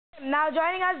Now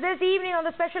joining us this evening on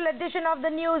the special edition of the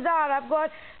Newshour, I've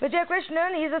got Vijay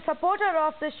Krishnan. He's a supporter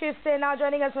of the Shiv Sena,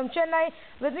 joining us from Chennai.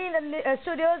 With me in the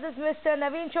studios is Mr.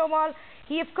 Naveen Chomal.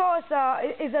 He, of course,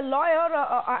 is a lawyer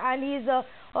and he's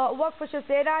worked for Shiv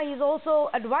Sena. He's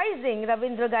also advising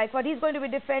Ravindra Gaikwad. He's going to be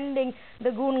defending the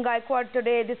Goon Gaikwad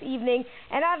today, this evening.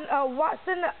 And our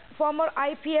Watson, former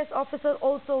IPS officer,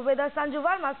 also with us. Sanju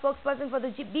Verma, spokesperson for the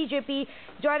BJP,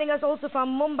 joining us also from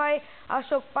Mumbai.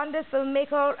 Ashok Pandit,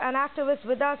 filmmaker and activist,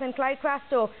 with us. And Clyde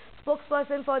Crasto,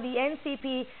 spokesperson for the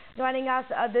NCP, joining us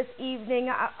this evening.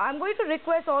 I'm going to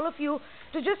request all of you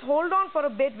to just hold on for a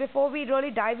bit before we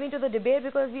really dive into the debate,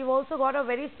 because we've also got a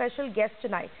very special guest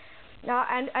tonight.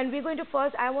 And we're going to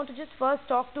I want to just first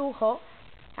talk to her,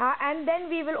 and then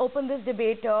we will open this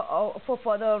debate for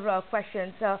further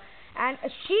questions. And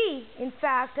she, in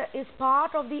fact, is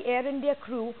part of the Air India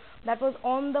crew that was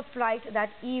on the flight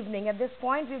that evening. At this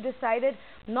point, we've decided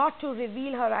not to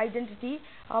reveal her identity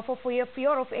for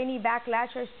fear of any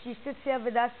backlash. She sits here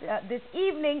with us this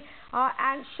evening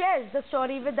and shares the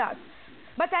story with us.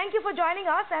 But thank you for joining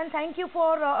us, and thank you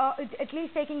for at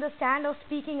least taking the stand of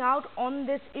speaking out on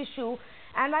this issue.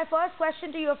 And my first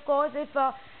question to you, of course, if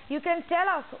you can tell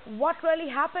us what really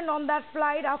happened on that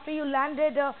flight after you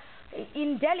landed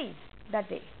in Delhi that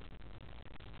day.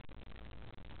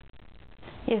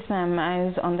 Yes, ma'am. I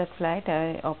was on that flight.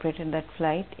 I operated that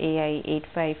flight, AI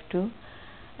 852,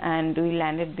 and we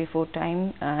landed before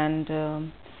time,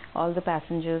 and all the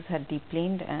passengers had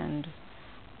deplaned, and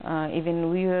even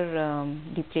we were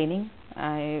deplaning.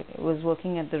 I was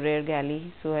working at the rear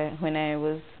galley, so when I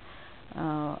was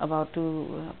about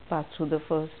to pass through the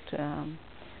first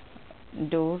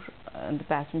door, the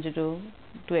passenger door,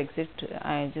 to exit,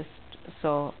 I just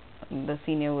saw the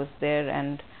senior was there,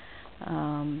 and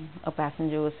a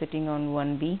passenger was sitting on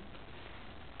 1B.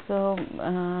 So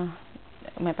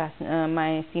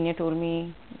my senior told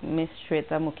me, Miss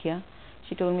Shweta Mukhia,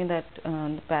 she told me that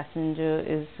the passenger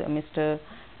is Mr.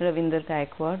 Ravindra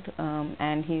Gaikwad,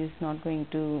 and he is not going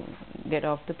to get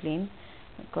off the plane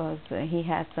because he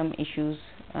had some issues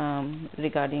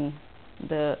regarding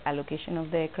the allocation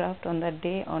of the aircraft on that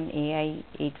day on AI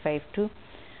 852,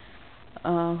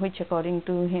 which according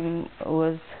to him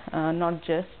was not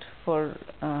just for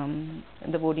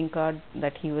the boarding card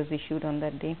that he was issued on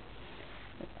that day.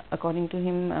 According to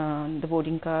him, the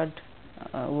boarding card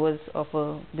was of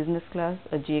a business class,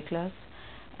 a J class,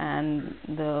 and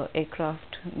the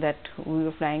aircraft that we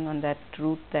were flying on that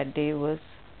route that day was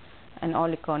an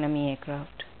all economy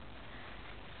aircraft.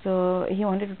 So he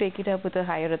wanted to take it up with a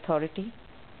higher authority,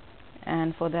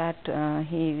 and for that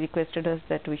he requested us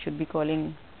that we should be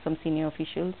calling some senior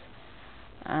officials,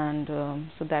 and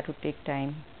so that would take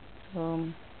time. So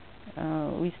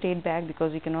we stayed back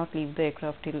because we cannot leave the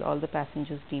aircraft till all the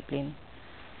passengers deplane.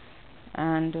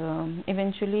 And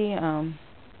eventually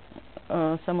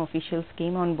some officials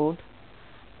came on board,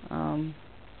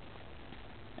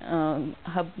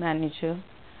 hub manager,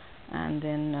 and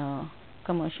then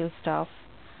commercial staff.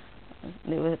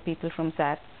 There were people from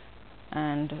SATs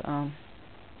and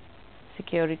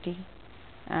security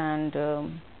and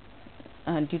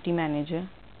duty manager,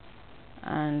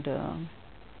 and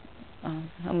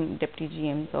some deputy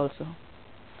GMs also.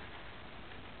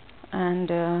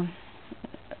 And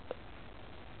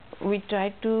we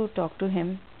tried to talk to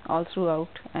him all throughout,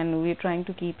 and we are trying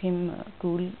to keep him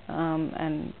cool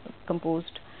and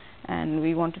composed, and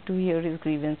we wanted to hear his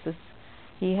grievances.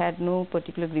 He had no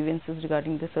particular grievances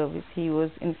regarding the service. He was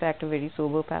in fact a very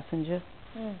sober passenger.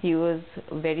 He was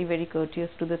very, very courteous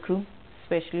to the crew,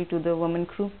 especially to the women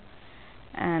crew,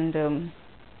 and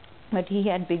but he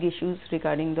had big issues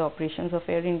regarding the operations of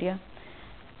Air India,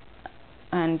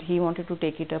 and he wanted to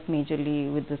take it up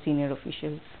majorly with the senior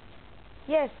officials.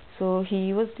 Yes. So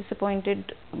he was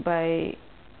disappointed by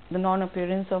the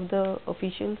non-appearance of the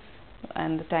officials,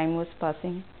 and the time was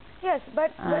passing. Yes,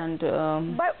 but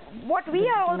what we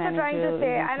are also trying to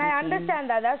say, and I understand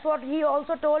that, that's what he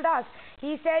also told us.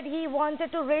 He said he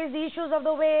wanted to raise the issues of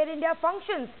the way Air India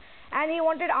functions, and he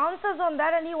wanted answers on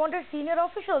that, and he wanted senior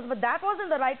officials, but that wasn't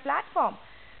the right platform.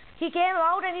 He came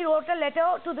out and he wrote a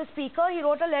letter to the speaker, he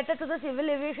wrote a letter to the civil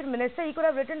aviation minister, he could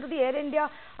have written to the Air India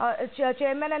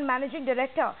chairman and managing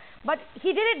director, but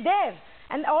he did it there.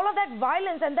 And all of that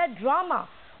violence and that drama,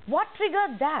 what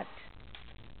triggered that?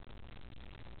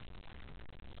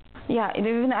 Yeah,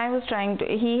 even I was trying to,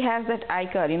 he has that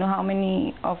I-card, you know, how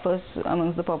many of us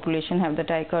amongst the population have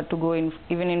that I-card to go in,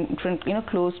 even in front, you know,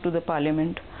 close to the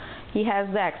parliament. He has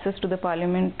the access to the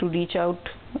parliament to reach out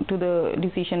to the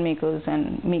decision makers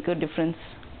and make a difference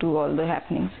to all the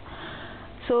happenings.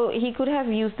 So he could have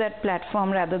used that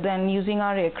platform rather than using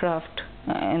our aircraft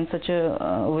in such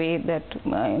a way that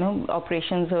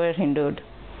operations were hindered.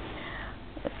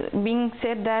 Being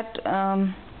said that,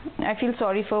 I feel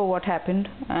sorry for what happened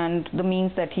and the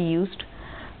means that he used,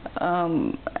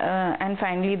 and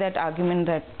finally that argument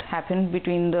that happened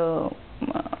between the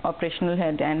operational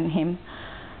head and him.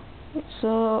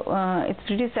 So it's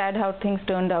pretty sad how things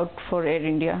turned out for Air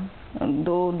India,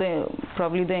 though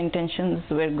probably the intentions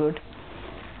were good.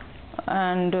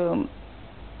 And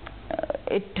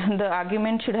the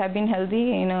argument should have been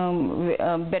healthy in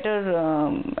a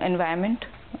better environment,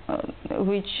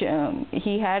 which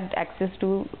he had access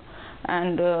to,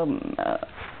 and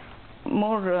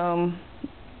more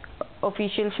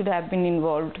officials should have been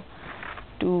involved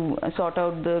to sort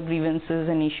out the grievances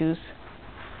and issues.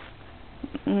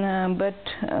 But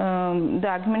the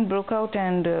argument broke out,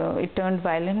 and it turned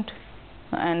violent,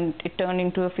 and it turned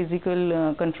into a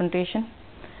physical confrontation,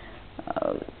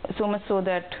 so much so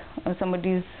that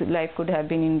somebody's life could have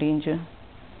been in danger.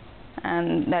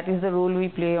 And that is the role we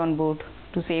play on board,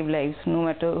 to save lives, no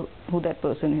matter who that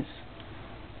person is.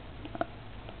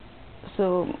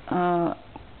 So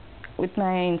with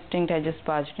my instinct, I just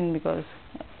barged in, because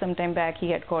some time back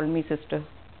he had called me sister.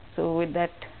 So with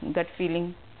that gut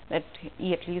feeling that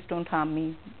he at least don't harm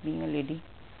me being a lady,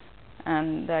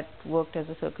 and that worked as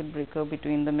a circuit breaker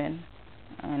between the men,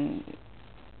 and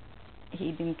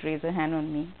he didn't raise a hand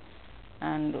on me,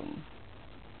 and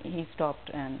he stopped,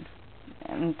 and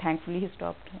thankfully he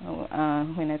stopped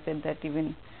when I said that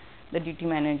even the duty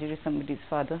manager is somebody's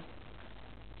father.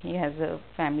 He has a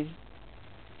family.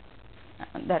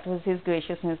 That was his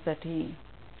graciousness that he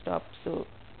stopped. So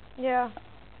yeah.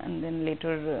 And then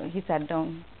later he sat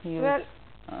down. He was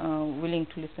willing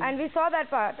to listen. And we saw that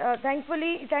part.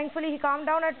 Thankfully he calmed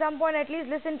down at some point, at least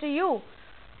listened to you.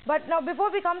 But now,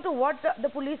 before we come to what the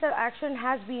police action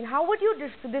has been, how would you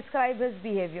describe his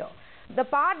behavior? The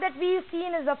part that we've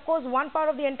seen is, of course, one part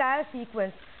of the entire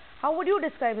sequence. How would you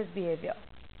describe his behavior?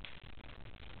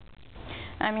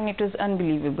 I mean, it was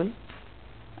unbelievable,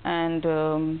 and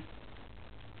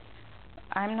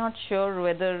I'm not sure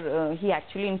whether he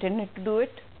actually intended to do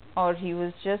it, or he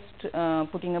was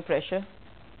just putting a pressure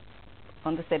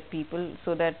on the set people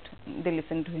so that they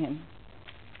listen to him.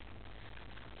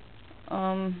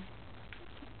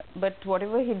 But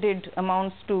whatever he did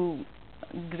amounts to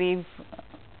grave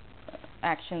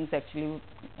actions, actually,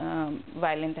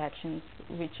 violent actions,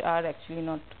 which are actually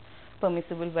not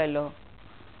permissible by law.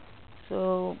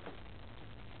 So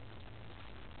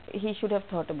he should have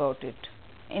thought about it.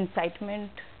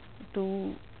 Incitement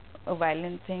to a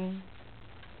violent thing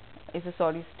is a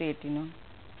sorry state,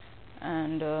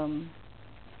 and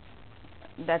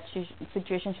that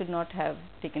situation should not have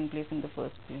taken place in the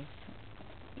first place,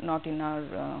 not in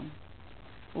our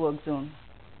work zone.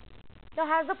 Now,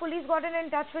 has the police gotten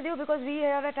in touch with you? Because we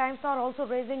here at Times are also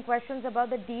raising questions about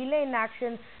the delay in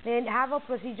action. They have a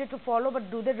procedure to follow,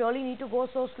 but do they really need to go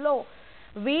so slow?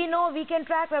 We know we can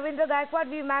track Ravindra Gaikwad.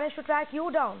 We managed to track you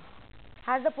down.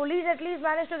 Has the police at least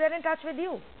managed to get in touch with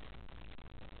you?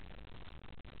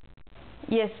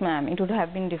 Yes, ma'am. It would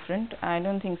have been different. I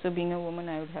don't think so. Being a woman,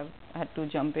 I would have had to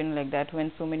jump in like that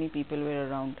when so many people were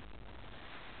around.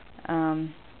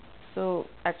 So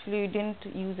actually, we didn't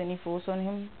use any force on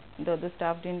him. The other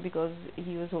staff didn't, because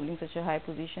he was holding such a high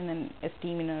position and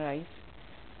esteem in our eyes.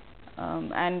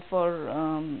 And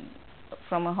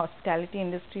from a hospitality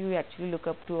industry, we actually look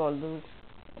up to all those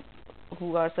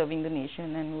who are serving the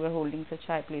nation and who are holding such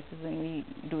high places, and we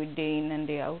do it day in and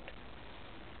day out.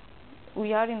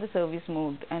 We are in the service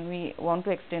mode, and we want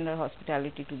to extend our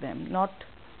hospitality to them, not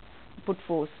put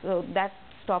force. So that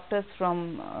stopped us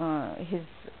from his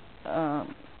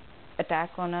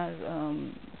attack on our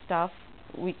staff.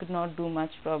 We could not do much.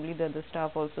 Probably the other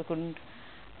staff also couldn't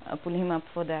pull him up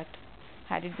for that.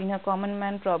 Had it been a common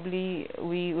man, probably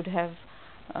we would have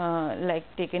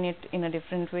taken it in a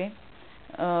different way.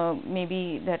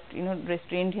 Maybe that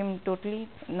restrained him totally.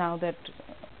 Now that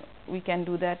we can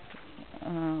do that,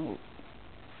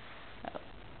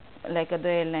 like other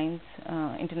airlines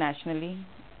internationally,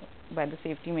 by the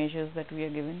safety measures that we are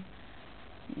given.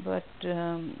 But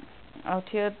out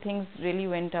here, things really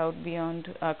went out beyond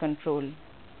our control,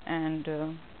 and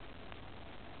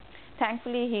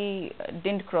thankfully he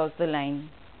didn't cross the line.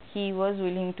 He was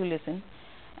willing to listen,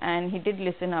 and he did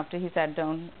listen after he sat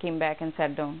down, came back and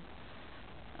sat down.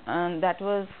 And that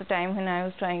was the time when I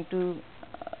was trying to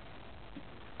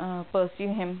pursue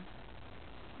him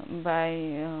by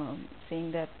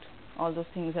saying that all those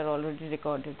things are already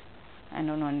recorded and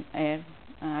on air.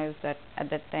 I was at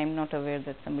that time not aware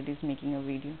that somebody is making a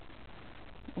video,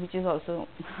 which is also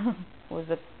was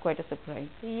quite a surprise.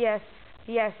 Yes,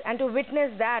 and to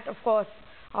witness that, of course,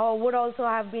 would also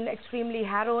have been extremely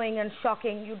harrowing and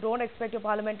shocking. You don't expect your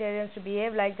parliamentarians to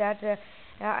behave like that.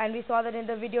 And we saw that in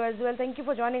the video as well. Thank you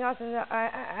for joining us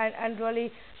and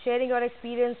really sharing your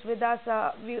experience with us.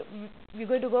 We're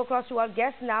going to go across to our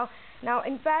guest now. Now,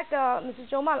 in fact, Mrs.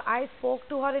 Chomal, I spoke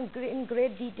to her in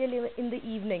great detail in the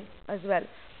evening as well.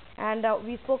 And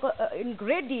we spoke in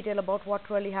great detail about what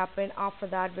really happened after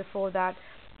that, before that.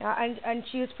 And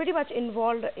she was pretty much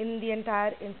involved in the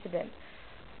entire incident.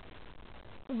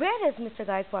 Where is Mr.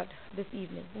 Gaikwad this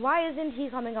evening? Why isn't he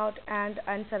coming out and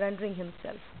surrendering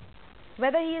himself?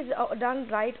 Whether he is done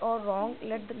right or wrong,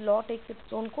 let the law take its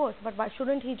own course. But why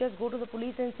shouldn't he just go to the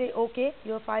police and say, okay,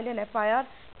 you have filed an FIR,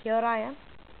 here I am?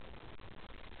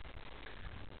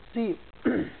 See,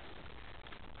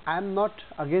 I am not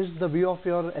against the view of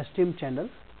your esteemed channel.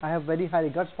 I have very high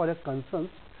regards for your concerns.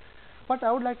 But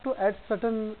I would like to add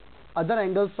certain other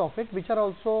angles of it, which are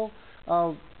also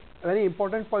very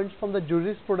important points from the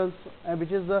jurisprudence,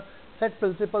 which is the set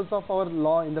principles of our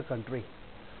law in the country.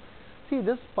 See,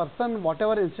 this person,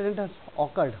 whatever incident has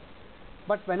occurred,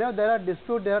 but whenever there are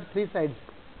disputes, there are three sides.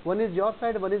 One is your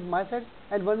side, one is my side,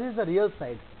 and one is the real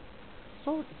side.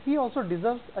 So he also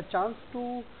deserves a chance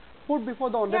to put before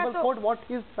the honorable court what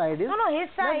his side is. No, his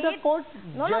side. Let the court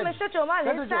No, Mr. Chomal,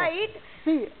 his side.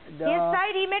 See, his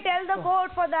side, he may tell the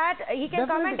court for that. He can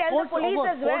come and tell the police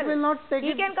as well. Court will not take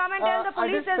he can come and tell the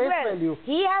police as well. Value.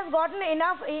 He has gotten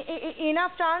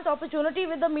enough chance, opportunity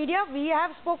with the media. We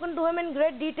have spoken to him in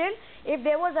great detail. If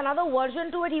there was another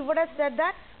version to it, he would have said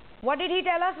that. What did he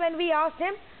tell us when we asked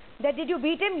him? That did you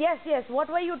beat him? Yes, yes. What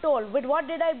were you told? With what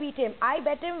did I beat him? I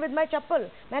beat him with my chappal.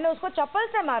 मैंने उसको चप्पल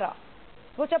से मारा.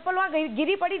 वो चप्पल वहाँ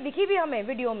गिरी पड़ी दिखी भी हमें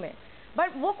वीडियो में.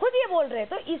 बट वो खुद ये बोल रहे.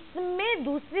 तो इसमें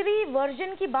दूसरी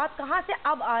वर्जन की बात कहाँ से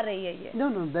अब आ रही है ये?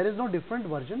 No, there is no different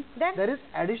version. Then? There is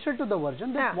addition to the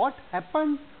version. That what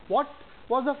happened? What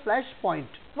was the flash point?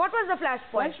 What was the flash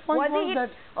point?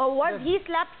 Was he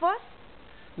slapped first?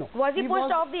 No. Was he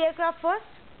pushed off the aircraft first?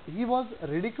 He was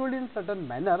ridiculed in certain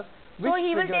manner. So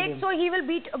he will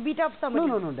beat up somebody.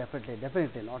 No, definitely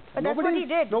not. But that's what he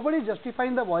did. Nobody is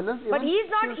justifying the violence. But he's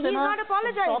not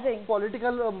apologizing. Top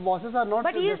political bosses are not.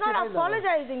 But he is not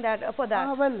apologizing for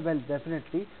that. Well,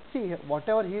 definitely. See,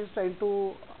 whatever he is trying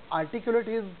to articulate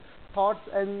his thoughts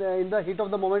and in the heat of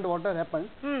the moment, whatever happened.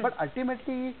 But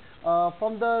ultimately,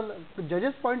 from the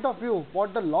judge's point of view,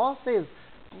 what the law says,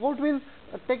 court will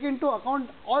take into account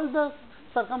all the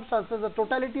circumstances, the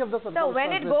totality of the circumstances. So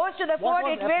when it goes to the court,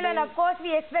 it will, and of course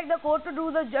we expect the court to do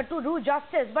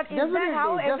justice. But is that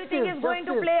how everything is going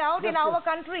to play out in our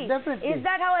country? Definitely. Is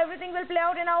that how everything will play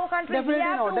out in our country? Definitely we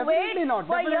have to wait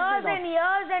for years and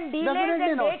years and delays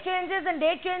and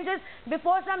date changes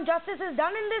before some justice is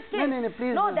done in this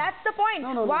case. No, that's the point.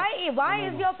 Why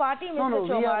is your party, Mr.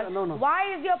 Chomal?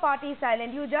 Why is your party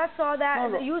silent? You just saw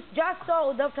that. You just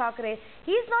saw Uddhav Thackeray.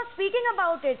 He's not speaking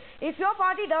about it. If your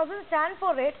party doesn't stand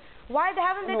for it, why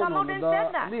haven't they come out and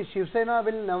said that? The Shiv Sena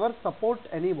will never support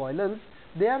any violence.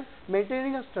 They are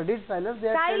maintaining a studied silence. They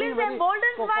are silence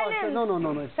emboldens violence. No.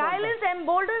 Silence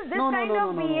emboldens this kind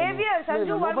of behavior.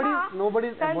 Sanju Verma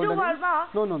is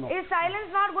silence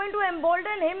not going to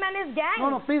embolden him and his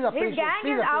gang? Please appreciate. His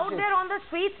gang is out there on the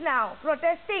streets now,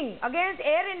 protesting against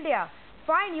Air India.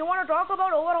 Fine, you want to talk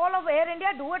about overhaul of Air India,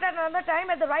 do it at another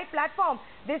time at the right platform.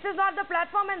 This is not the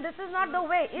platform and this is not the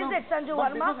way, is it, Sanju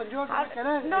Verma?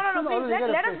 No, please,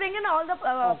 let us bring in all the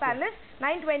panelists.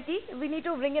 9:20, we need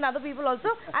to bring in other people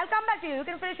also. I'll come back to you. You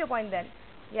can finish your point then.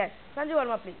 Yes, Sanju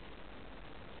Verma, please.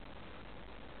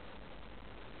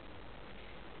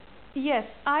 Yes,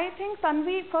 I think,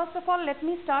 Tanvi, first of all, let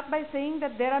me start by saying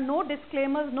that there are no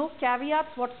disclaimers, no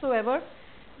caveats whatsoever.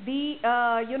 The,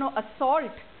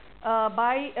 assault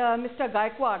by Mr.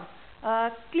 Gaikwad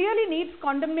clearly needs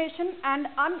condemnation, and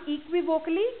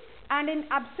unequivocally and in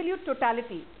absolute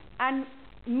totality. And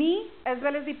me, as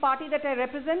well as the party that I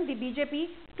represent, the BJP,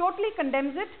 totally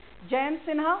condemns it. Jayant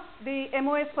Sinha, the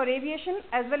MOS for Aviation,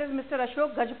 as well as Mr.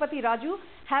 Ashok Gajapati Raju,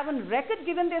 have on record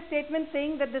given their statement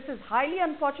saying that this is highly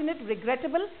unfortunate,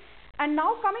 regrettable. And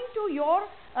now coming to your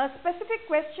specific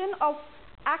question of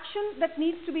action that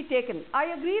needs to be taken. I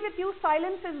agree with you,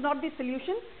 silence is not the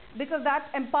solution, because that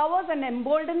empowers and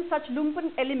emboldens such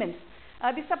lumpen elements.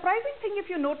 The surprising thing, if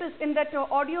you notice, in that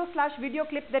audio/video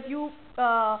clip that you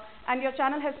and your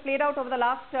channel has played out over the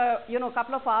last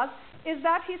couple of hours, is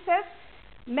that he says,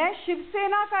 मैं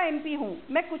शिवसेना का MP हूँ,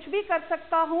 मैं कुछ भी कर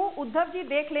सकता हूँ, उद्धव जी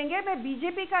देख लेंगे, मैं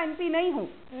BJP का MP नहीं हूँ.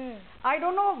 I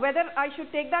don't know whether I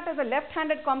should take that as a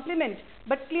left-handed compliment,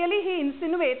 but clearly he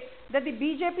insinuates that the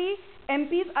BJP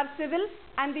MPs are civil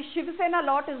and the Shiv Sena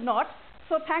lot is not.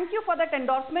 So thank you for that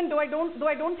endorsement, though I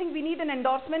don't think we need an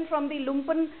endorsement from the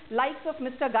lumpen likes of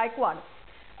Mr. Gaikwad.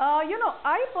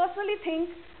 I personally think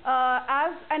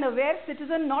as an aware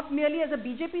citizen, not merely as a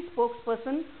BJP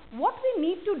spokesperson, what we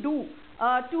need to do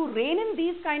to rein in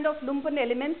these kind of lumpen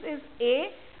elements is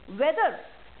A, whether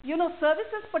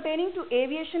services pertaining to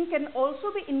aviation can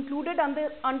also be included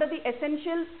under the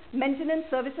Essential Maintenance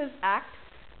Services Act.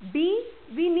 B,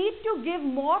 we need to give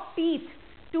more teeth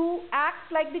to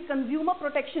acts like the Consumer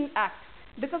Protection Act.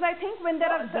 Because I think when there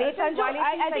are blatant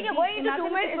violations I think you're going into 2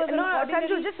 minutes. No,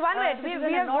 Sanju, just 1 minute.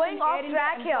 We are going off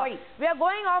track here. We are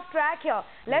going off track here.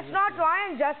 Let's not try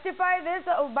and justify this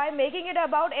by making it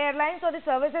about airlines or the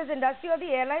services industry or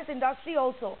the airlines industry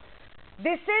also.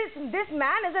 This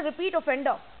man is a repeat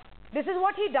offender. This is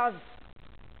what he does.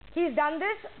 He's done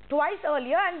this twice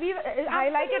earlier, and we've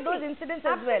highlighted those incidents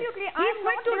as well. He's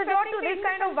quick to resort to this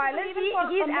kind of violence.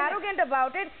 He's arrogant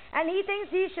about it, and he thinks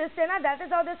he's Shiv Sena. That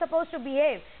is how they're supposed to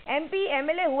behave. MP,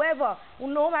 MLA, whoever,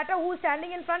 no matter who's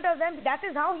standing in front of them, that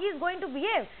is how he's going to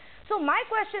behave. So my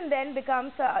question then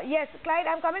becomes, yes, Clyde,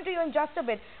 I'm coming to you in just a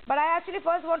bit, but I actually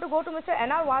first want to go to Mr.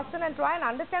 N.R. Watson and try and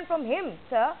understand from him,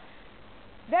 sir,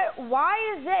 that why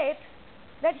is it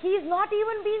that he's not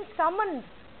even been summoned,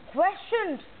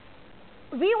 questioned?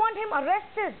 We want him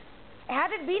arrested.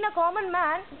 Had it been a common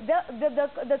man,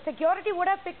 the security would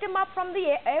have picked him up from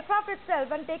the aircraft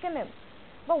itself and taken him.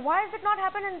 But why has it not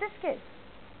happened in this case?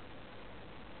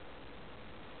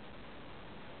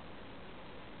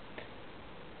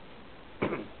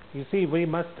 You see, we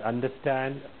must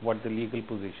understand what the legal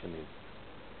position is.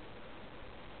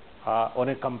 On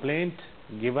a complaint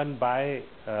given by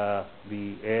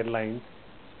the airline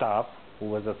staff who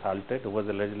was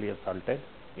allegedly assaulted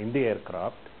in the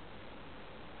aircraft,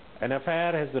 an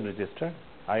FIR has been registered.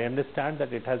 I understand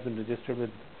that it has been registered with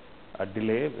a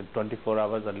delay, with 24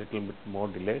 hours, a little bit more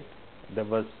delayed.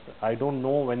 I don't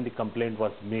know when the complaint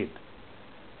was made.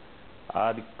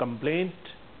 The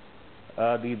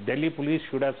Delhi police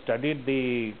should have studied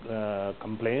the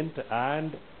complaint,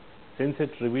 and since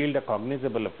it revealed a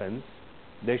cognizable offence,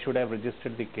 they should have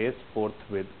registered the case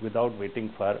forthwith without waiting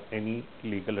for any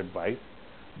legal advice.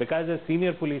 Because as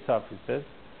senior police officers,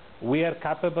 we are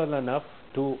capable enough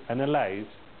to analyze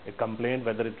a complaint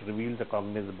whether it reveals a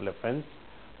cognizable offence,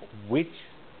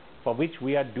 for which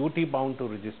we are duty bound to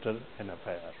register an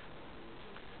FIR.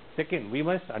 Second, we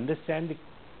must understand the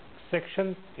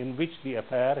section in which the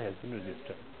FIR has been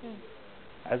registered.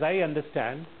 As I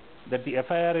understand that the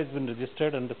FIR has been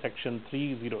registered under section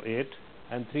 308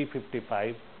 and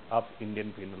 355 of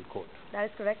Indian Penal Code. That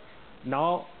is correct.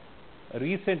 Now,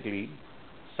 recently,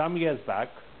 some years back,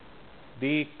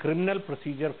 the Criminal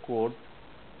Procedure Code,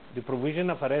 the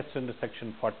provision of arrest under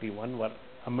section 41 were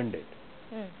amended.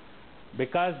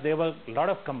 Because there were a lot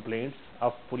of complaints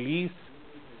of police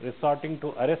resorting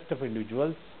to arrest of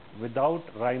individuals without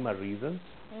rhyme or reasons.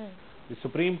 The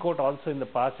Supreme Court also in the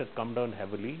past had come down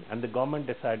heavily, and the government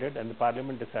decided and the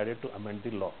Parliament decided to amend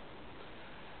the law.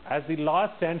 As the law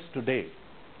stands today,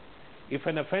 if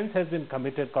an offence has been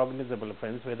committed, cognizable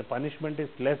offence, where the punishment is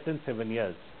less than 7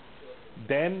 years,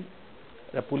 then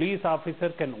the police officer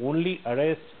can only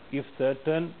arrest if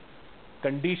certain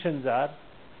conditions are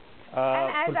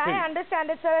and as fulfilled. I understand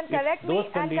it, sir, and correct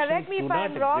me if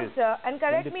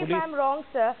I'm wrong,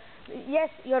 sir, yes,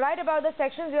 you're right about the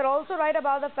sections. You're also right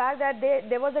about the fact that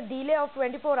there was a delay of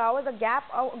 24 hours, a gap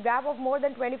of more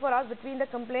than 24 hours between the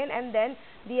complaint and then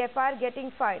the FIR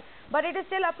getting filed. But it is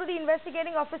still up to the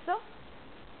investigating officer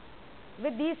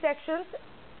with these sections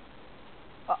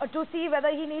to see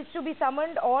whether he needs to be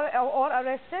summoned or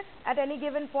arrested at any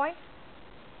given point.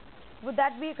 Would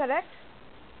that be correct?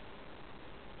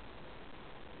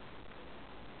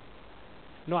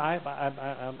 No,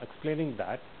 I'm explaining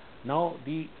that. Now,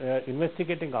 the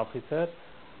investigating officer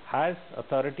has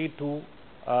authority to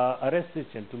arrest this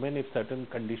gentleman if certain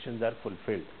conditions are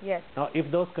fulfilled. Yes. Now, if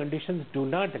those conditions do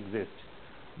not exist,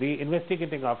 the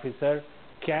investigating officer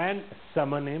can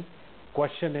summon him,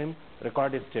 question him,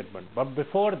 record his statement. But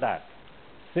before that,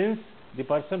 since the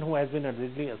person who has been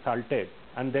allegedly assaulted,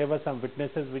 and there were some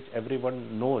witnesses which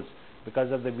everyone knows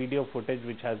because of the video footage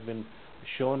which has been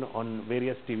shown on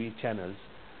various TV channels,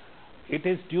 it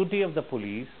is duty of the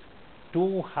police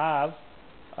to have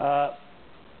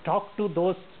talked to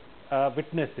those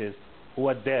witnesses who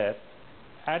are there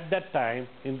at that time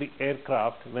in the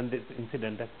aircraft when this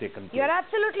incident has taken place. You're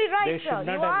absolutely right, They sir. should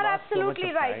not You have are lost so much absolutely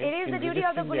of right. time It is in the duty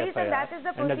of the registering police, and that is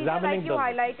the and procedure, like examining you the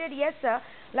highlighted. Yes, sir.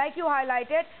 Like you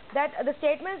highlighted, that the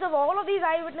statements of all of these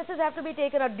eyewitnesses have to be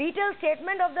taken. A detailed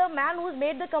statement of the man who's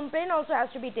made the complaint also has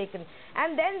to be taken.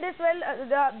 And then this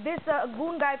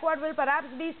Goon Gaikwad will perhaps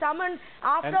be summoned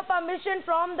after permission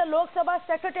from the Lok Sabha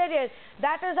Secretariat.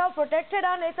 That is how protected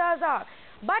our netas are.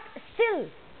 But still,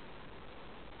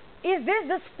 is this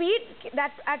the speed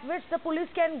at which the police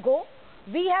can go?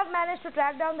 We have managed to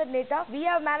track down the neta. We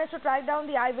have managed to track down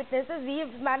the eyewitnesses.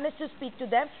 We've managed to speak to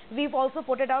them. We've also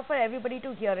put it out for everybody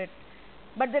to hear it.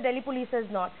 But the Delhi police has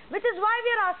not. Which is why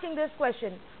we are asking this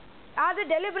question. Are they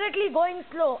deliberately going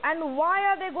slow? And why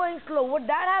are they going slow? Would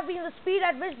that have been the speed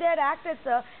at which they had acted,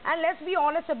 sir? And let's be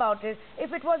honest about it.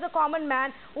 If it was a common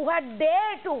man who had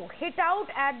dared to hit out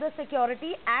at the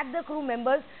security, at the crew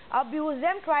members, abuse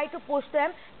them, try to push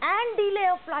them, and delay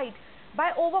a flight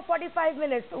by over 45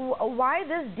 minutes. Why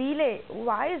this delay?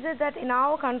 Why is it that in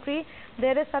our country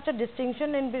there is such a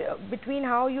distinction in between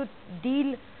how you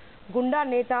deal Gunda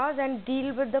netas and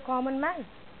deal with the common man?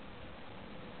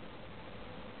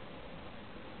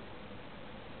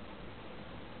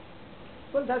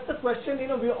 Well, that's the question,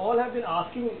 we all have been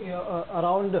asking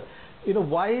around,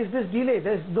 why is this delay?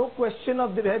 There's no question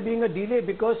of there being a delay,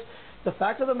 because the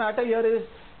fact of the matter here is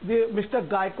Mr.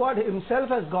 Gaikwad himself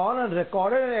has gone and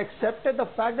recorded and accepted the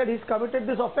fact that he's committed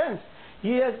this offense.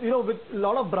 He has, with a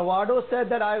lot of bravado said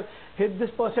that I hit this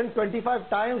person 25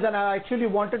 times and I actually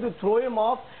wanted to throw him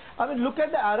off. I mean, look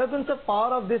at the arrogance of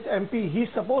power of this MP. He's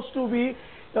supposed to be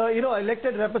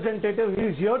elected representative.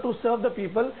 He's here to serve the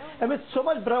people, and with so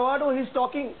much bravado he's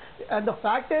talking, and the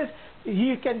fact is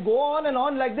he can go on and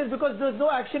on like this because there's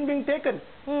no action being taken.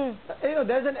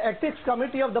 There's an ethics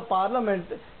committee of the parliament.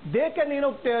 They can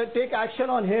take action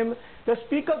on him. The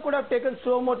speaker could have taken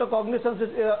so much cognizance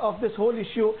of this whole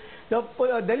issue. The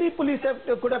Delhi police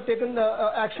could have taken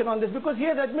action on this because he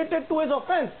has admitted to his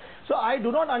offense. So I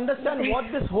do not understand what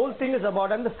this whole thing is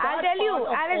about. And the sad I'll tell you, part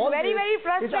of and it's all very, this very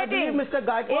frustrating. is Mr.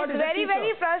 Gaikwad It's is very, a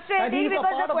very teacher, frustrating and he's a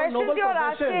because part the of a questions noble you're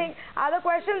profession. asking are the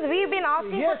questions we've been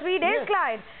asking Yes, for 3 days, yes.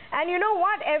 Clyde. And you know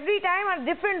what? Every time a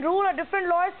different rule, a different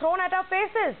law is thrown at our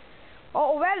faces.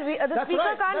 Oh, well, the That's speaker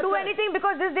right, can't that's do right. anything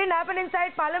because this didn't happen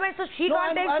inside parliament, so she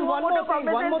can't take and one suo moto more thing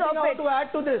cognizance of I it. want to add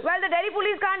to this. Well, the Delhi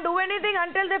police can't do anything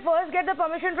until they first get the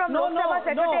permission from Lok Sabha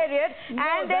Secretariat,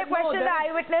 and they question the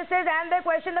eyewitnesses, and they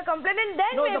question the complaint, and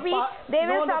then maybe they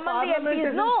will summon the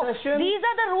MPs. No, these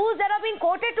are the rules that are being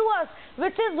quoted to us,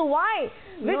 which is why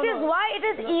it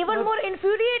is even more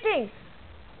infuriating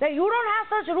that you don't have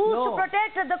such rules to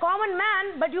protect the common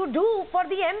man, but you do for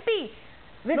the MP.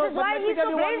 Which is why he's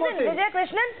so brazen, Vijay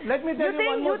Krishnan. Let me tell you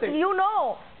one more thing. You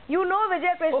know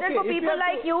Vijay Krishnan, Okay, for people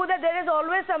like you, that there is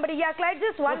always somebody. Yeah, Clyde,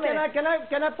 just 1 minute. Can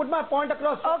I put my point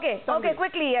across? Okay,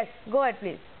 quickly, yes. Go ahead,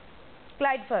 please.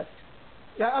 Clyde first.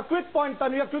 Yeah, a quick point,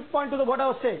 Tanvi, a quick point to what I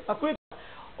was saying.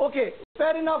 Okay,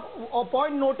 fair enough. A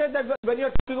point noted that when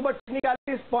you're talking about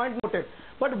technicalities, point noted.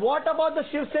 But what about the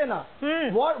Shiv Sena?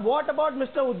 What about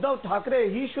Mr. Uddhav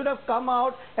Thackeray? He should have come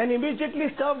out and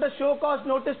immediately served a show cause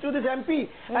notice to this MP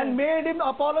and made him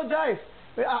apologize.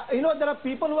 There are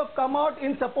people who have come out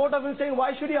in support of him saying,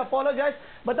 why should he apologize?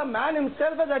 But the man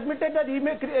himself has admitted that he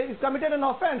committed an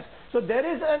offense. So there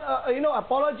is an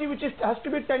apology which has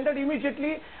to be tendered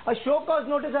immediately. A show cause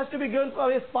notice has to be given for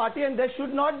his party, and there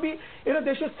should not be,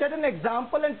 they should set an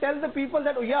example and tell the people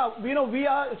that, we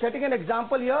are setting an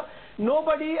example here.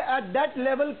 Nobody at that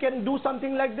level can do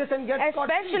something like this and get caught.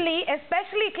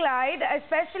 Especially Clyde,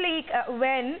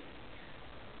 when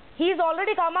he's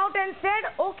already come out and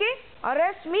said, okay,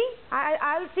 arrest me,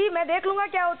 I'll see, मैं देख लूँगा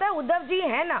क्या होता है, उद्धव जी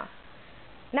है ना.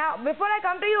 Now, before I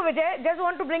come to you, Vijay, just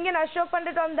want to bring in Ashok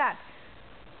Pandit on that.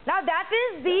 Now, that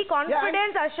is the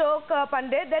confidence, Ashok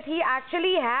Pandit, that he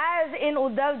actually has in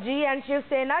Uddhav ji and Shiv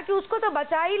Sena कि उसको तो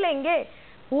बचा ही लेंगे.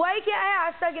 हुआ ही क्या है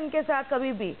आज तक इनके साथ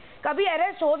कभी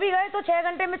अरेस्ट हो भी गए तो 6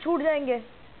 घंटे में छूट जाएंगे.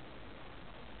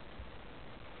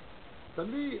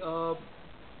 Tanvi,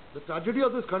 the tragedy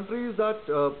of this country is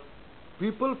that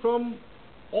people from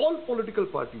all political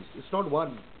parties, it's not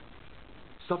one,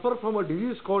 suffer from a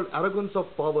disease called arrogance of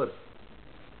power.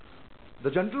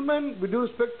 The gentleman, with due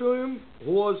respect to him,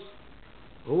 who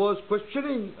was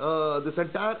questioning this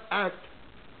entire act,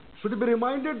 should be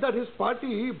reminded that his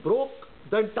party broke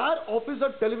the entire office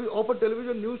of a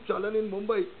television news channel in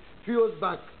Mumbai a few years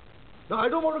back. Now, I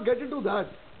don't want to get into that.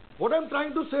 What I'm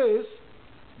trying to say is,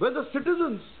 when the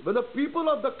citizens, when the people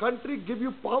of the country give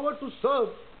you power to serve,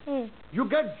 you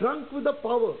get drunk with the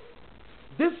power.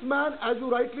 This man, as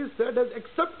you rightly said, has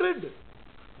accepted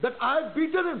that I have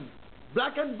beaten him,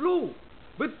 black and blue.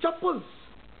 with chappals,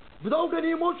 without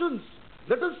any emotions.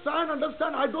 Let us try and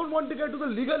understand. I don't want to get to the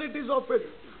legalities of it.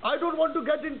 I don't want to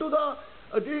get into the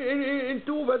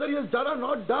into whether he has done or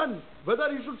not done, whether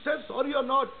he should say sorry or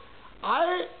not.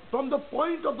 I, from the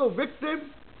point of the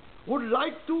victim, would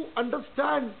like to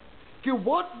understand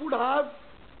what would have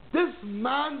this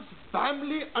man's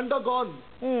family undergone.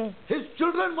 His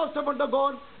children must have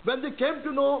undergone when they came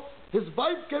to know, his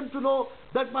wife came to know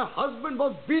that my husband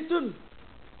was beaten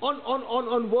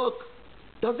on work.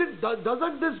 Doesn't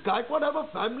this Gaikwad have a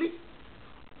family?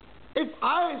 If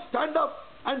I stand up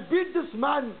and beat this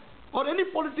man or any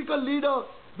political leader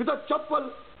with a chappal,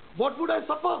 what would I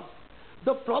suffer?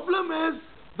 The problem is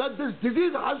that this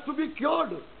disease has to be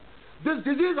cured. This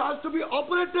disease has to be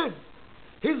operated.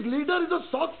 His leader is a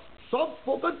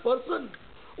soft-spoken person.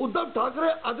 Uddhav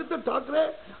Thackeray, Aditya Thackeray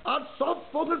are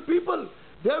soft-spoken people.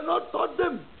 They have not taught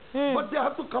them. But they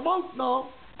have to come out now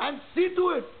and see to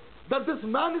it that this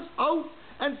man is out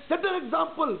and set an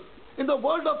example in the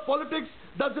world of politics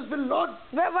that this will not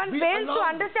one fails to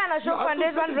understand, Ashok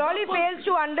Pandit, one really fails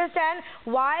to understand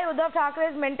why Uddhav Thackeray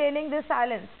is maintaining this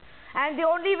silence. And the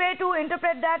only way to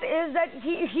interpret that is that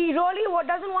he really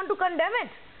doesn't want to condemn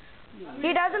it.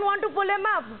 He doesn't want to pull him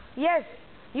up. Yes.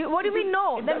 What do we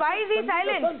know? Then why is he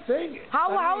silent?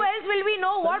 How else will we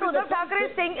know what Uddhav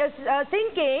Thackeray is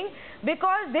thinking?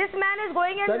 Because this man is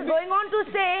going on to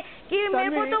say कि मेरे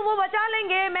को तो वो बचा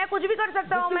लेंगे, मैं कुछ भी कर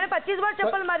सकता हूँ, मैंने 25 बार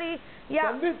चप्पल मारी.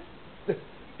 Yeah.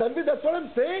 Tanvi, that's what I'm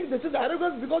saying. This is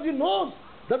arrogance because he knows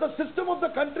that the system of the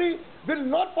country will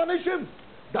not punish him.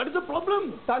 That is the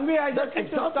problem. Tanvi, that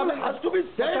example has to be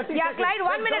set. Yeah, Clyde,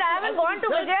 1 minute. I haven't gone to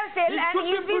Vijay still, and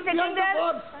he's been sitting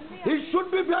there. He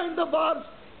should be behind the bars.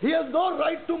 He has no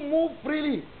right to move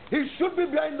freely. He should be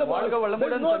behind the bars.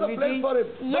 There is no other place for him.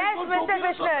 Yes, Mr.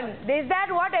 Krishnan. Is that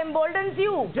what emboldens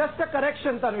you? Just a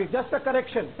correction, Tanvi. Just a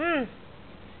correction.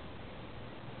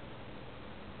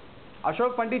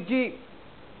 Ashok Pandit ji,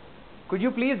 could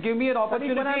you please give me an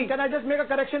opportunity? Can I just make a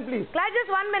correction, please? Clyde,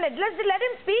 just 1 minute. Let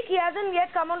him speak. He hasn't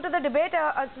yet come on to the debate.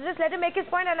 So just let him make his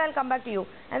point and I'll come back to you.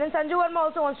 And then Sanju Verma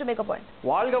also wants to make a point.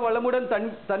 Valga Valamudan,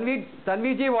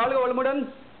 Tanvi ji, Valga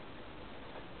Valamudan.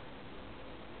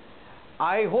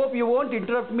 I hope you won't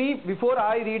interrupt me before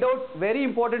I read out very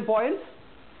important points.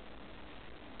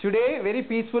 Today, very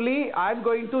peacefully, I am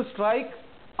going to strike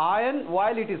iron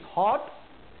while it is hot.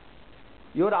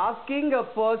 You are asking a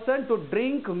person to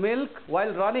drink milk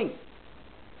while running.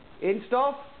 Instead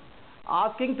of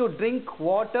asking to drink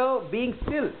water being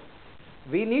still.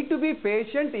 We need to be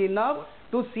patient enough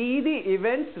to see the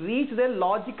events reach their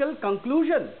logical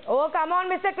conclusion. Oh, come on,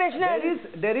 Mr.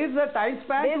 Krishnan. There is a time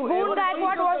span to... Goon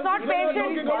Gaikwad was not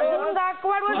patient. Goon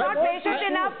Gaikwad was not patient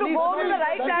enough to go to the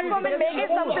right platform and make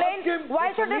his complaint.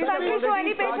 Why should this country show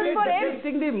any patience for him?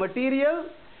 Receiving the material,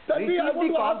 received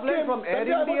the complaint from Air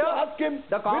India.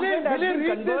 The complaint has been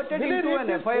converted into an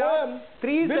FIR.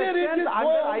 3 sections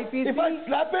under IPC. If I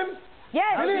slap him,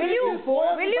 yes, will you,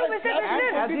 Mr.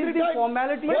 Krishnan? As is the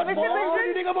formality of Mr.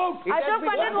 Krishnan, Ashok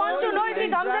Pandit wants to know if he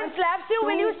comes and slaps you,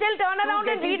 will you still turn around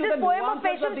and read this poem of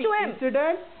patience to him?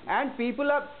 Incident and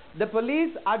the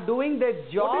police are doing their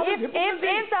job.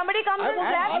 If somebody comes and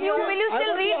slaps you, will you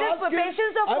still read this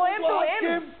patience of poem to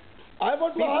him? I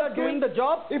want to ask doing the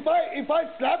job. If I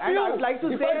slap you, I would like to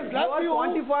say you are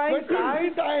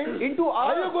quantifying time into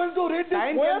hours. Are you going to read this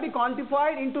time poem? Can be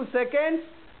quantified into seconds,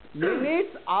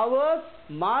 minutes, hours,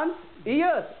 months,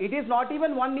 years. It is not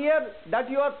even 1 year that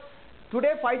you are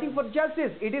today fighting for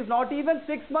justice. It is not even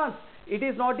 6 months. It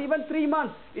is not even 3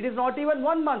 months. It is not even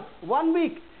 1 month, 1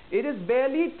 week. It is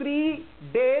barely 3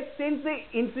 days since the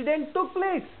incident took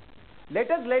place.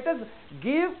 Let us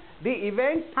give the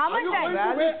event. How much time?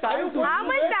 How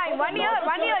much time? 1 year.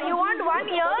 1 year. You want 1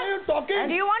 year? What are you talking?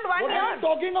 Do you want 1 year? What are you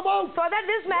talking about? So that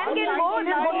this man can go,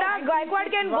 this Gunda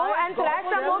Gaikwad can go and slash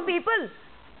some more people.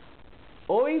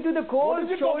 Owing to the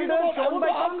cold shoulder shown by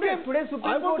Congress, today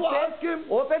Supreme Court says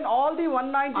open all the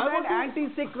 199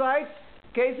 anti-Sikh rights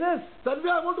cases. Tanvi,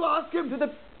 I want to ask him.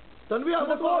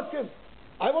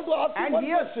 I want to ask him one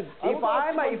question. If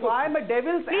I am a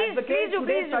devil's advocate,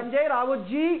 today Sanjay Rawat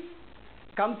ji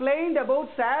complained about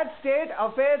sad state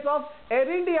affairs of Air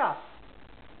India.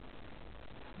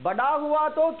 Bada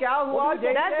hua to kya hua?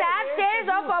 The sad state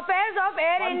of affairs of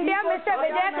Air India, Mr.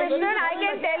 Vijay Krishnan, I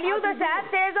can tell you the sad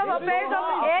state of affairs of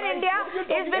Air India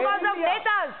is because of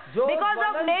netas. Because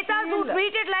of netas who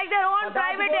treat it like their own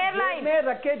private airline.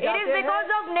 It is because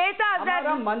of netas. that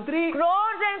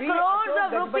crores and crores of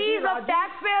rupees of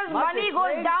taxpayers' money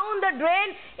goes down the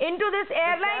drain into this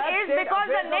airline is because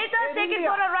the Netas take it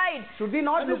for a ride. Should we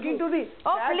not look into the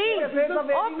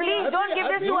please don't give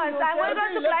this to us. I'm going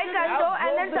on to Clyde Canto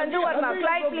and then Sanju Verma.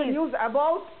 Clyde, please. News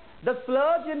about the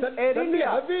splurge in Air India.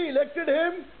 Have we elected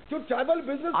him to travel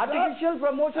business class? Artificial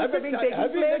promotions have been taking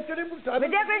place.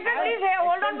 Vijay Krishnan, please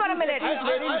hold on for a minute.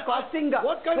 Vijay Krishnan,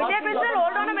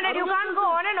 hold on a minute. You can't go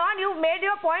on and on. You've made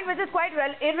your point, which is quite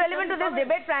irrelevant to this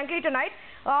debate, frankly, tonight.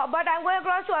 But I'm going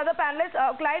across to other panelists.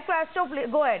 Clyde Castro,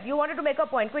 go ahead. You wanted to make a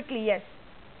point quickly, yes.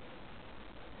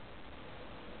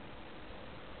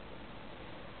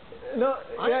 No,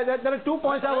 there are 2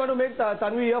 points I want to make,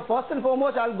 Tanvi here. First and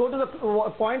foremost, I'll go to the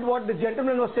point what the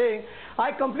gentleman was saying.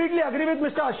 I completely agree with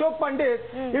Mr. Ashok Pandit.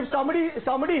 If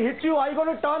somebody hits you, are you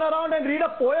going to turn around and read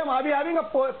a poem? Are we having a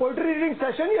poetry reading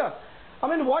session here? I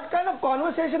mean, what kind of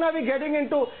conversation are we getting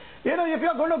into? You know, if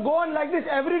you're going to go on like this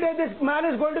every day, this man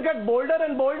is going to get bolder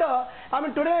and bolder. I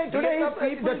mean, today, 2 days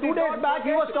back,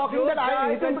 he was talking that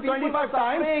I hit him 25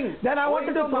 times. Then I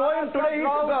wanted to throw him. Today,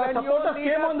 supporters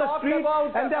came on the street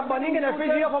and they're burning an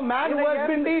effigy of a man who has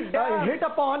been hit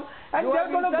upon. And they're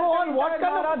going to go on. What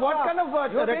kind of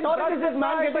rhetoric is this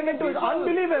man getting into? It's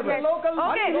unbelievable.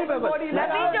 Unbelievable.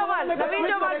 Naveen Chauhan,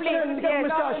 please.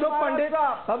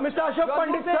 Mr. Ashok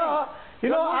Pandit, sir. You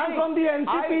know, I'm from the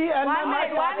NCP and my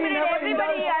party never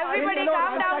everybody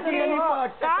calm down, please.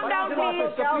 Calm down, please.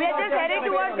 We are just heading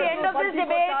towards the end of this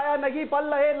debate.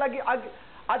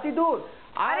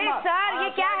 अरे sir, ये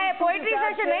क्या है? Poetry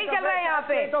session नहीं चल रहा है यहाँ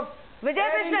पे. विजय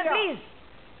Krishnan, please.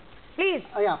 Please.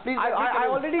 Yeah, please. I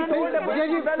already told them.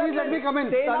 Vijay, please let me come in.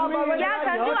 Yeah,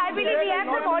 Sanju, I believe we have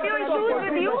some audio issues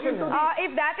with you.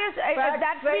 If that's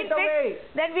been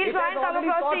fixed, then we'll try and come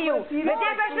across to you.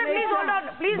 Vijay Krishnan, please hold on.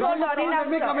 Please hold on. Let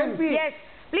me come in. Yes.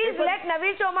 Please let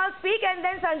Naveen Chauhan speak and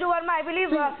then Sanju Verma. I believe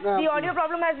the audio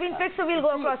problem has been fixed, so we'll go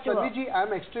across to her. Sanji, I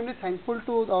am extremely thankful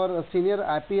to our senior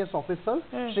IPS officer,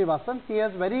 Srivasan. He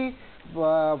has very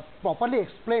properly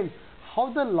explained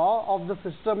how the law of the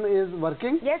system is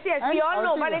working. Yes, we all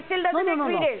know, but it still doesn't take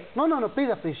 3 days. No, please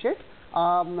appreciate.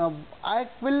 I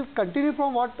will continue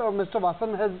from what Mr.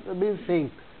 Vasan has been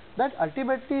saying. That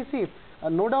ultimately, see,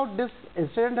 no doubt this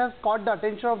incident has caught the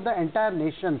attention of the entire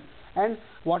nation. And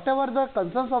whatever the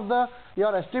concerns of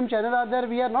your esteemed channel are there,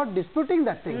 we are not disputing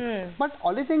that thing. But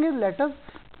only thing is, let us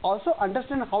also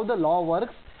understand how the law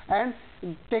works and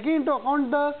taking into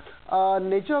account the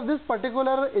nature of this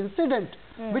particular incident,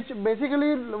 which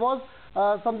basically was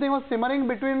something was simmering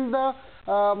between the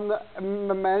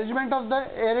management of the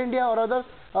Air India or other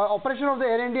operation of the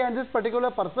Air India and this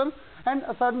particular person, and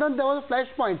suddenly there was a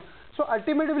flashpoint. So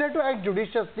ultimately we have to act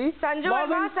judiciously. Sanju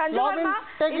Verma,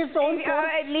 take its own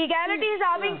course. Legalities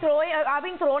are being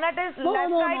thrown at us left,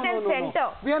 right and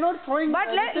center. We are not throwing. But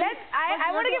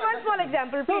I want to give one small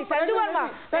example, please. Sanju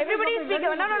Verma, everybody is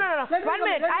speaking. No. 1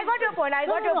 minute. I got your point.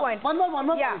 One more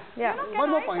point. Yeah. One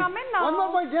more point. One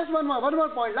more point. Just one more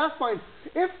point. Last point.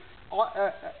 If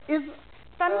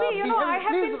Tanvi, you know, I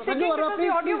have been speaking because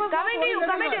the audio was coming to you.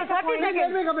 30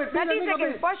 seconds. 30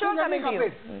 seconds. For sure coming to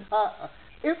you.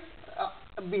 If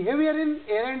behavior in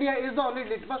Air India is the only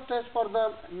litmus test for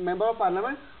the member of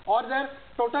parliament, or their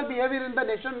total behavior in the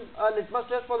nation litmus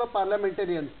test for the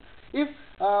parliamentarians. If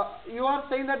you are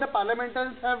saying that the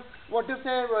parliamentarians have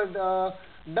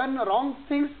done wrong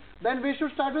things, then we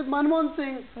should start with Manmohan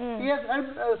Singh. He has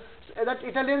helped that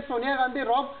Italian Sonia Gandhi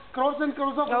rob crores and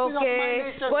crores of rupees of my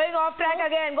nation. Going off track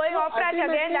again.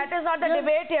 That is not the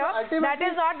debate here.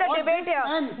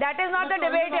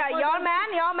 Your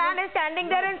man is standing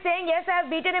there and saying, yes, I have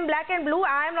beaten him black and blue.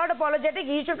 I am not apologetic.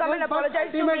 He should come and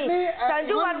apologize to me.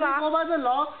 Sanju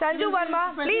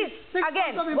Verma, please,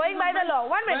 again, going by the law.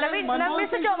 1 minute.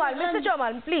 Mr.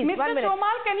 Chauhan, please. Mr.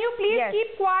 Chauhan, can you please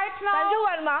keep quiet now? Sanju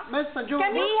Verma,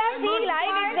 we have seen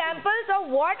live examples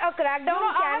of what a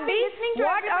crackdown can be.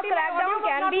 What a crackdown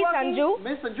can be, Sanju.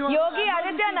 Yogi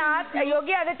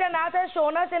Adityanath has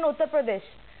shown us in Uttar Pradesh.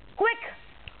 Quick,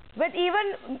 with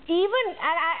even,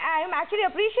 and I am actually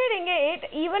appreciating it,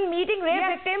 even meeting rape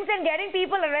victims and getting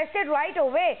people arrested right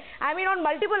away. I mean, on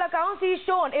multiple accounts he's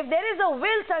shown. If there is a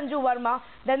will, Sanju Verma,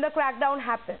 then the crackdown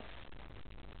happens.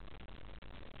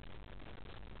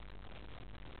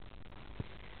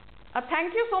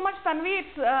 Thank you so much, Tanvi.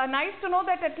 It's nice to know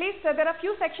that at least there are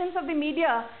few sections of the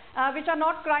media which are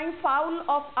not crying foul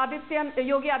of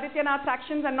Yogi Adityanath's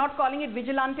actions and not calling it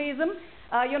vigilantism.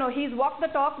 You know, he's walked the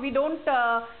talk. We don't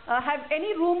have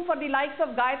any room for the likes of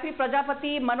Gayatri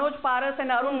Prajapati, Manoj Paras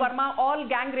and Arun Verma, all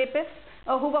gang rapists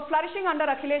who were flourishing under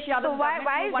Akhilesh Yadav. So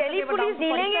why is Delhi police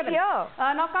dealing it here?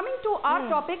 Now coming to our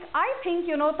topic, I think,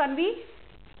 you know, Tanvi,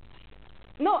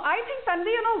 No, I think, Tanvi,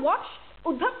 you know what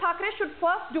Uddhav Thackeray should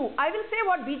first do. I will say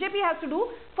what BJP has to do.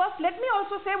 First, let me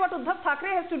also say what Uddhav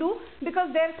Thackeray has to do,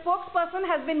 because their spokesperson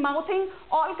has been mouthing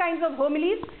all kinds of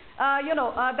homilies.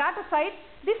 That aside,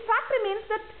 the fact remains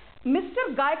that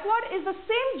Mr. Gaikwad is the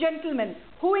same gentleman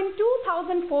who in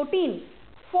 2014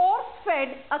 force-fed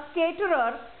a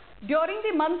caterer during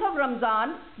the month of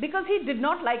Ramzan because he did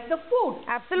not like the food.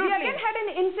 Absolutely. We again had an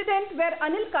incident where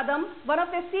Anil Kadam, one of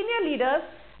their senior leaders,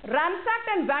 ransacked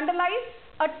and vandalized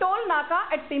a toll naka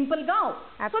at Pimpalgaon.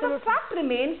 So the fact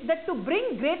remains that to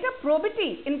bring greater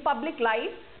probity in public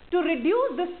life, to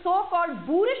reduce this so-called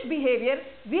boorish behavior,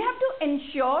 we have to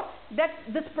ensure that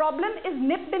this problem is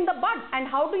nipped in the bud. And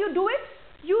how do you do it?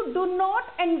 You do not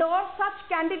endorse such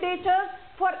candidatures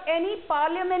for any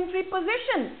parliamentary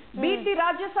position, be it the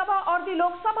Rajya Sabha or the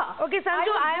Lok Sabha. Okay,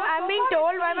 Sanju, I'm being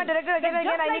told by my director again,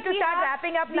 I need to start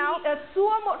wrapping up now.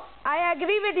 I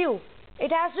agree with you. It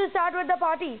has to start with the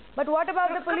party. But what about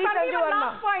the police, Tanvi, Sanju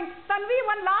Verma? Last point. Tanvi,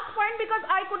 one last point, because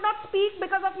I could not speak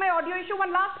because of my audio issue.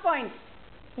 One last point.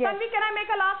 Yes. Tanvi, can I make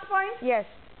a last point? Yes.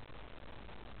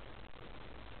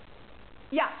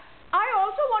 Yeah. I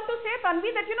also want to say,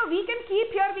 Tanvi, that we can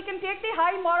keep here, we can take the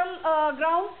high moral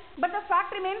ground, but the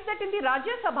fact remains that in the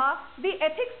Rajya Sabha, the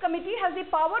Ethics Committee has the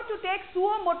power to take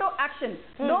suo moto action.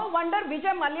 No wonder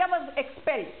Vijay Mallya was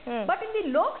expelled. But in the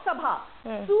Lok Sabha,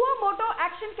 suo moto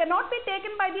action cannot be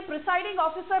taken by the presiding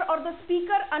officer or the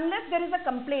speaker unless there is a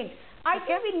complaint. I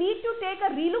think we need to take a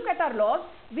relook at our laws.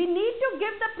 We need to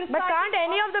give the presiding But can't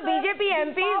any of the BJP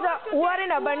MPs who are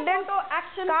in abundance,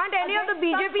 can't any of the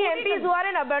BJP MPs who are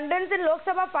in abundance in Lok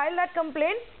Sabha file that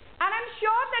complaint? And I'm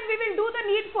sure that we will do the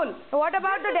needful. What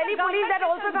about the Delhi police that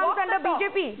also comes under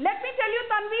BJP? Let me tell you,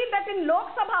 Tanvi, that in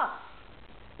Lok Sabha,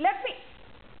 let me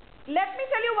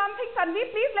tell you one thing, Tanvi,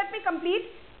 please let me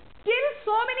complete. Till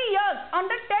so many years,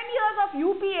 under 10 years of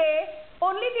UPA,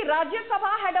 only the Rajya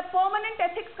Sabha had a permanent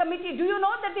ethics committee. Do you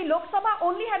know that the Lok Sabha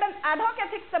only had an ad hoc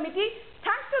ethics committee?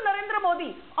 Thanks to Narendra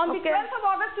Modi. On the 12th of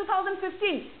August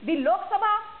 2015, the Lok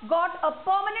Sabha got a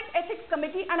permanent ethics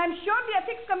committee, and I'm sure the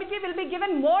ethics committee will be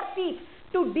given more seats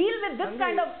to deal with this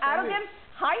kind of arrogance,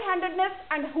 high-handedness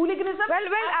and hooliganism. Well,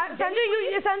 Sanju,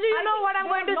 you know what I'm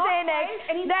going to say next.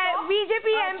 The BJP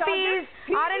MPs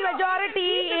are in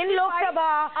majority in Lok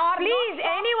Sabha. Please,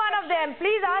 any one of them,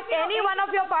 please ask any one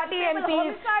of your party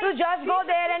MPs to just go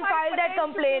there and file that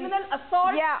complaint.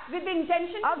 Yeah. With the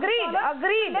intention. Agreed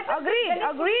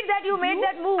that you made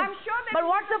that move. But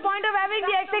what's the point of having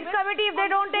the ethics committee if they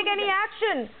don't take any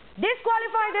action?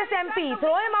 Disqualify this MP.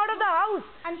 Throw him out of the house.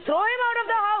 Throw him out of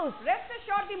the house. Rest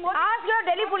assured, ask your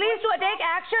Delhi police to take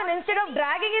action instead of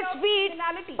dragging his feet.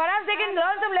 Perhaps they can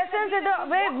learn some lessons in the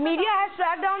way media has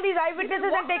tracked down these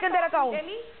eyewitnesses and taken their account.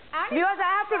 Viewers,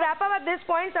 I have to wrap up at this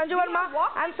point. Sanju Verma,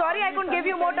 I'm sorry I couldn't give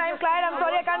you more time. Clyde, I'm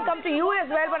sorry I can't come to you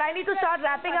as well, but I need to start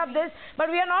wrapping up this.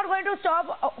 But we are not going to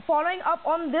stop following up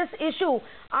on this issue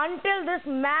until this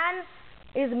man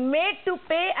is made to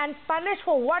pay and punished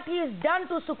for what he has done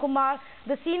to Sukumar,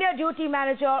 the senior duty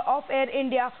manager of Air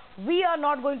India. We are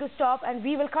not going to stop, and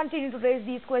we will continue to raise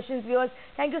these questions. Viewers,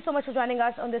 thank you so much for joining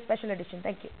us on this special edition.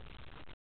 Thank you.